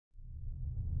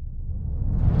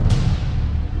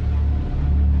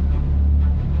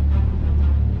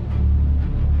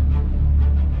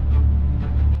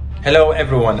Hello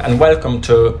everyone and welcome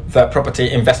to the Property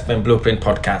Investment Blueprint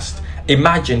podcast.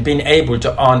 Imagine being able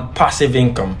to earn passive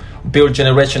income, build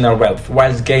generational wealth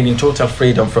whilst gaining total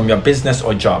freedom from your business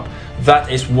or job.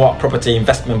 That is what Property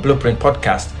Investment Blueprint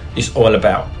podcast is all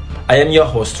about. I am your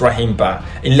host Rahim Ba.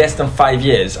 In less than 5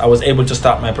 years, I was able to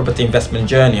start my property investment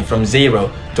journey from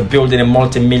zero to building a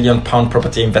multi-million pound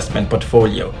property investment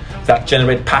portfolio that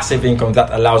generates passive income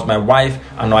that allows my wife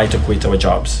and I to quit our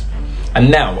jobs. And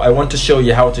now I want to show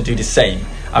you how to do the same.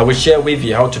 I will share with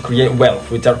you how to create wealth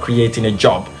without creating a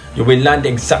job. You will learn the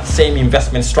exact same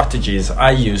investment strategies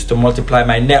I use to multiply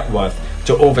my net worth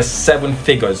to over 7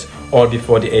 figures, all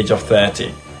before the age of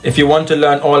 30. If you want to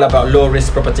learn all about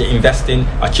low-risk property investing,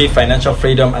 achieve financial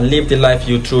freedom, and live the life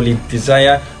you truly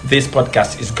desire, this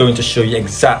podcast is going to show you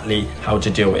exactly how to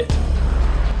do it.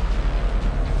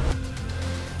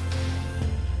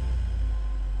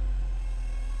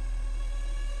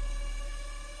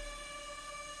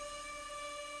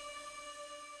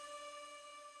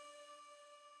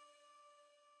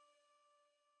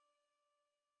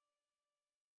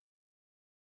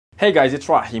 Hey guys, it's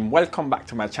Rahim. Welcome back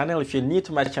to my channel. If you're new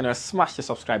to my channel, smash the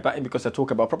subscribe button because I talk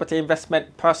about property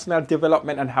investment, personal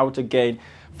development, and how to gain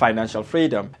financial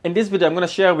freedom. In this video, I'm going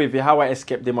to share with you how I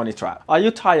escaped the money trap. Are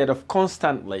you tired of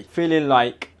constantly feeling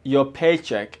like your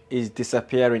paycheck is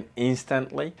disappearing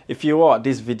instantly? If you are,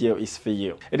 this video is for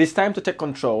you. It is time to take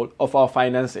control of our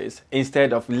finances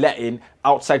instead of letting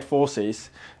outside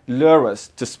forces lure us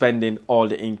to spending all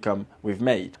the income we've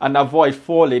made and avoid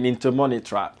falling into money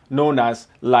trap known as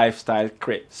lifestyle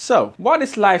creep. So what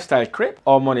is lifestyle creep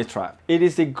or money trap? It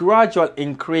is the gradual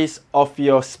increase of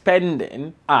your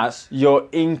spending as your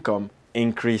income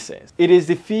increases. It is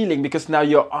the feeling because now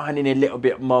you're earning a little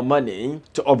bit more money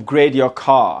to upgrade your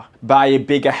car, buy a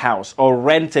bigger house or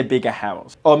rent a bigger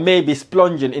house, or maybe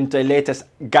splurging into a latest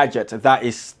gadget that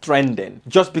is trending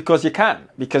just because you can,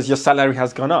 because your salary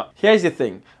has gone up. Here's the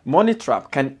thing, money trap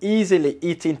can easily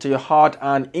eat into your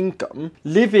hard-earned income,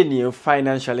 leaving you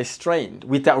financially strained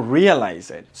without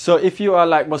realizing. So if you are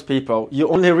like most people, you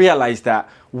only realize that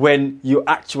when you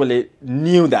actually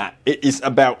knew that it is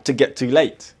about to get too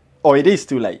late. Or it is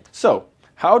too late. So,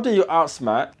 how do you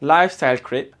outsmart lifestyle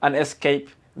creep and escape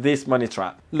this money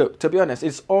trap? Look, to be honest,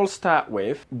 it's all start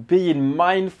with being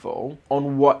mindful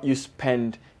on what you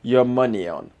spend your money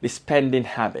on, the spending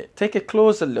habit. Take a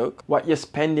closer look what you're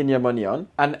spending your money on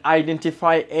and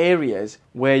identify areas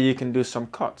where you can do some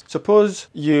cuts. Suppose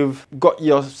you've got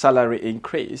your salary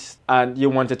increased and you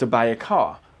wanted to buy a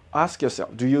car. Ask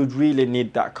yourself, do you really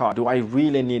need that car? Do I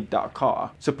really need that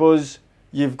car? Suppose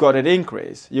you've got an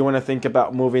increase. You want to think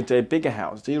about moving to a bigger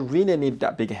house. Do you really need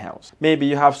that bigger house? Maybe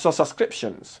you have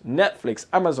subscriptions, Netflix,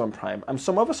 Amazon Prime, and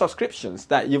some other subscriptions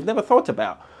that you've never thought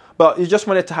about. But you just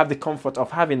wanted to have the comfort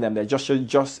of having them there just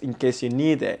in case you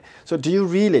need it. So do you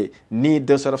really need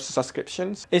those sort of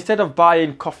subscriptions? Instead of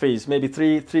buying coffees, maybe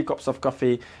three cups of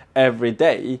coffee every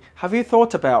day, have you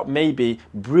thought about maybe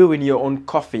brewing your own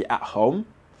coffee at home?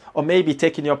 Or maybe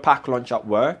taking your packed lunch at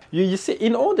work. You see,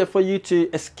 in order for you to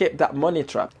escape that money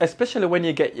trap, especially when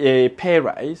you get a pay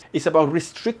rise, it's about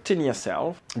restricting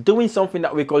yourself, doing something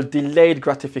that we call delayed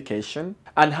gratification,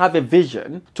 and have a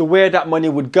vision to where that money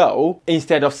would go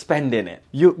instead of spending it.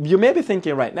 You may be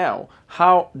thinking right now,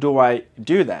 how do I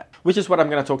do that? Which is what I'm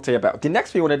going to talk to you about. The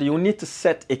next thing you want to do, you need to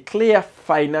set a clear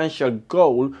financial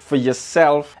goal for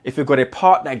yourself. If you've got a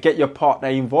partner, get your partner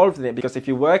involved in it, because if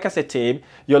you work as a team,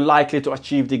 you're likely to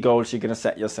achieve the goals you're going to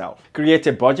set yourself. Create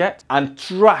a budget and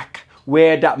track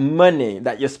where that money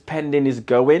that you're spending is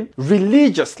going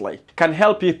religiously. Can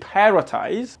help you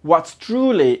prioritize what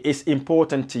truly is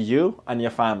important to you and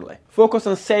your family. Focus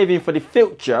on saving for the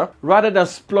future rather than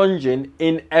splurging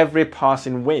in every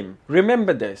passing whim.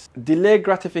 Remember this, delayed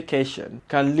gratification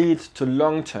can lead to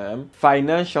long-term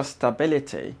financial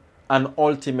stability and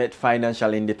ultimate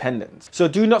financial independence. So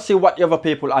do not see what other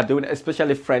people are doing,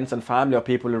 especially friends and family or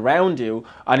people around you,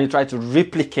 and you try to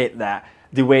replicate that.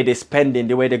 The way they're spending,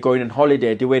 the way they're going on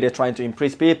holiday, the way they're trying to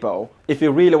impress people, if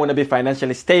you really want to be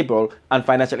financially stable and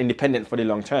financially independent for the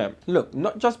long term. Look,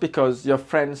 not just because your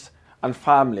friends and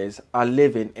families are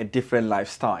living a different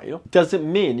lifestyle doesn't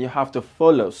mean you have to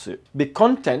follow suit. Be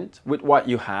content with what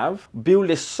you have, build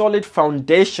a solid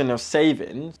foundation of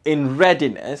savings in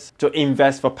readiness to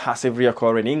invest for passive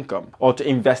recurring income, or to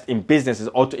invest in businesses,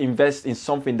 or to invest in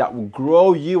something that will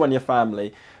grow you and your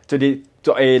family to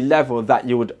a level that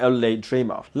you would only dream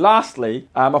of. Lastly,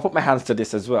 I put my hands to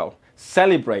this as well.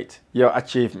 celebrate your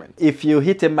achievement. If you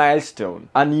hit a milestone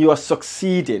and you are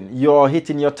succeeding, you're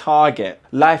hitting your target,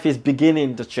 life is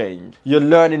beginning to change. You're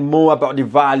learning more about the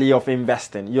value of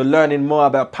investing. You're learning more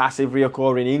about passive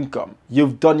recurring income.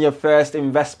 You've done your first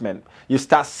investment. You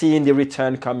start seeing the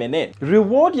return coming in.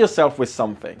 Reward yourself with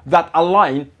something that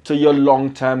aligns to your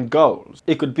long-term goals.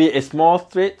 It could be a small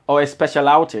treat or a special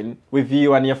outing with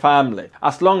you and your family,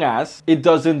 as long as it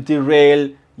doesn't derail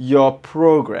your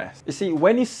progress. You see,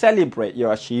 when you celebrate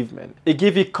your achievement, it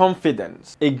gives you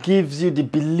confidence. It gives you the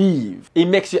belief. It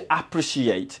makes you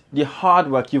appreciate the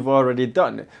hard work you've already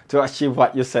done to achieve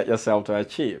what you set yourself to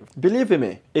achieve. Believe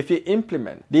me, if you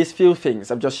implement these few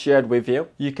things I've just shared with you,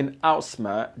 you can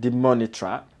outsmart the money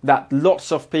trap that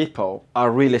lots of people are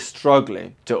really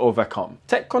struggling to overcome.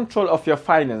 Take control of your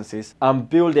finances and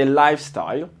build a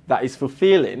lifestyle that is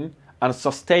fulfilling and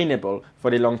sustainable for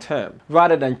the long term,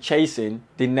 rather than chasing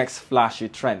the next flashy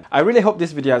trend. I really hope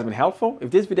this video has been helpful.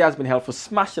 If this video has been helpful,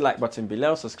 smash the like button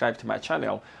below, subscribe to my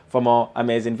channel for more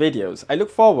amazing videos. I look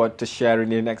forward to sharing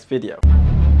the next video.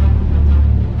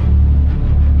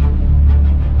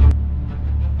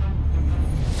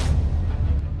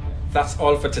 That's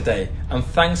all for today, and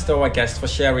thanks to our guests for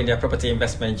sharing their property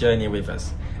investment journey with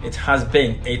us. It has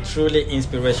been a truly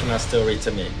inspirational story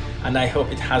to me, and I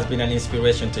hope it has been an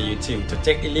inspiration to you too, to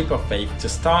take the leap of faith to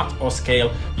start or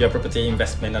scale your property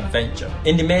investment adventure.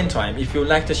 In the meantime, if you would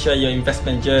like to share your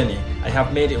investment journey, I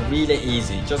have made it really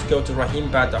easy. Just go to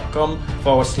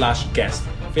rahimba.com/guest,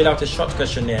 fill out a short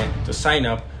questionnaire to sign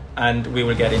up, and we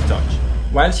will get in touch.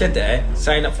 While you're there,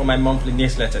 sign up for my monthly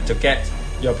newsletter to get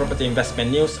your property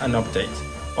investment news and updates,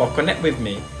 or connect with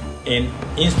me in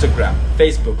Instagram,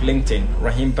 Facebook, LinkedIn,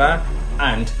 Rahimba,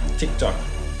 and TikTok,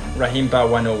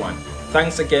 Rahimba101.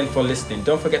 Thanks again for listening.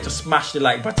 Don't forget to smash the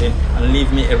like button and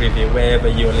leave me a review wherever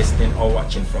you're listening or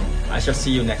watching from. I shall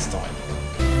see you next time.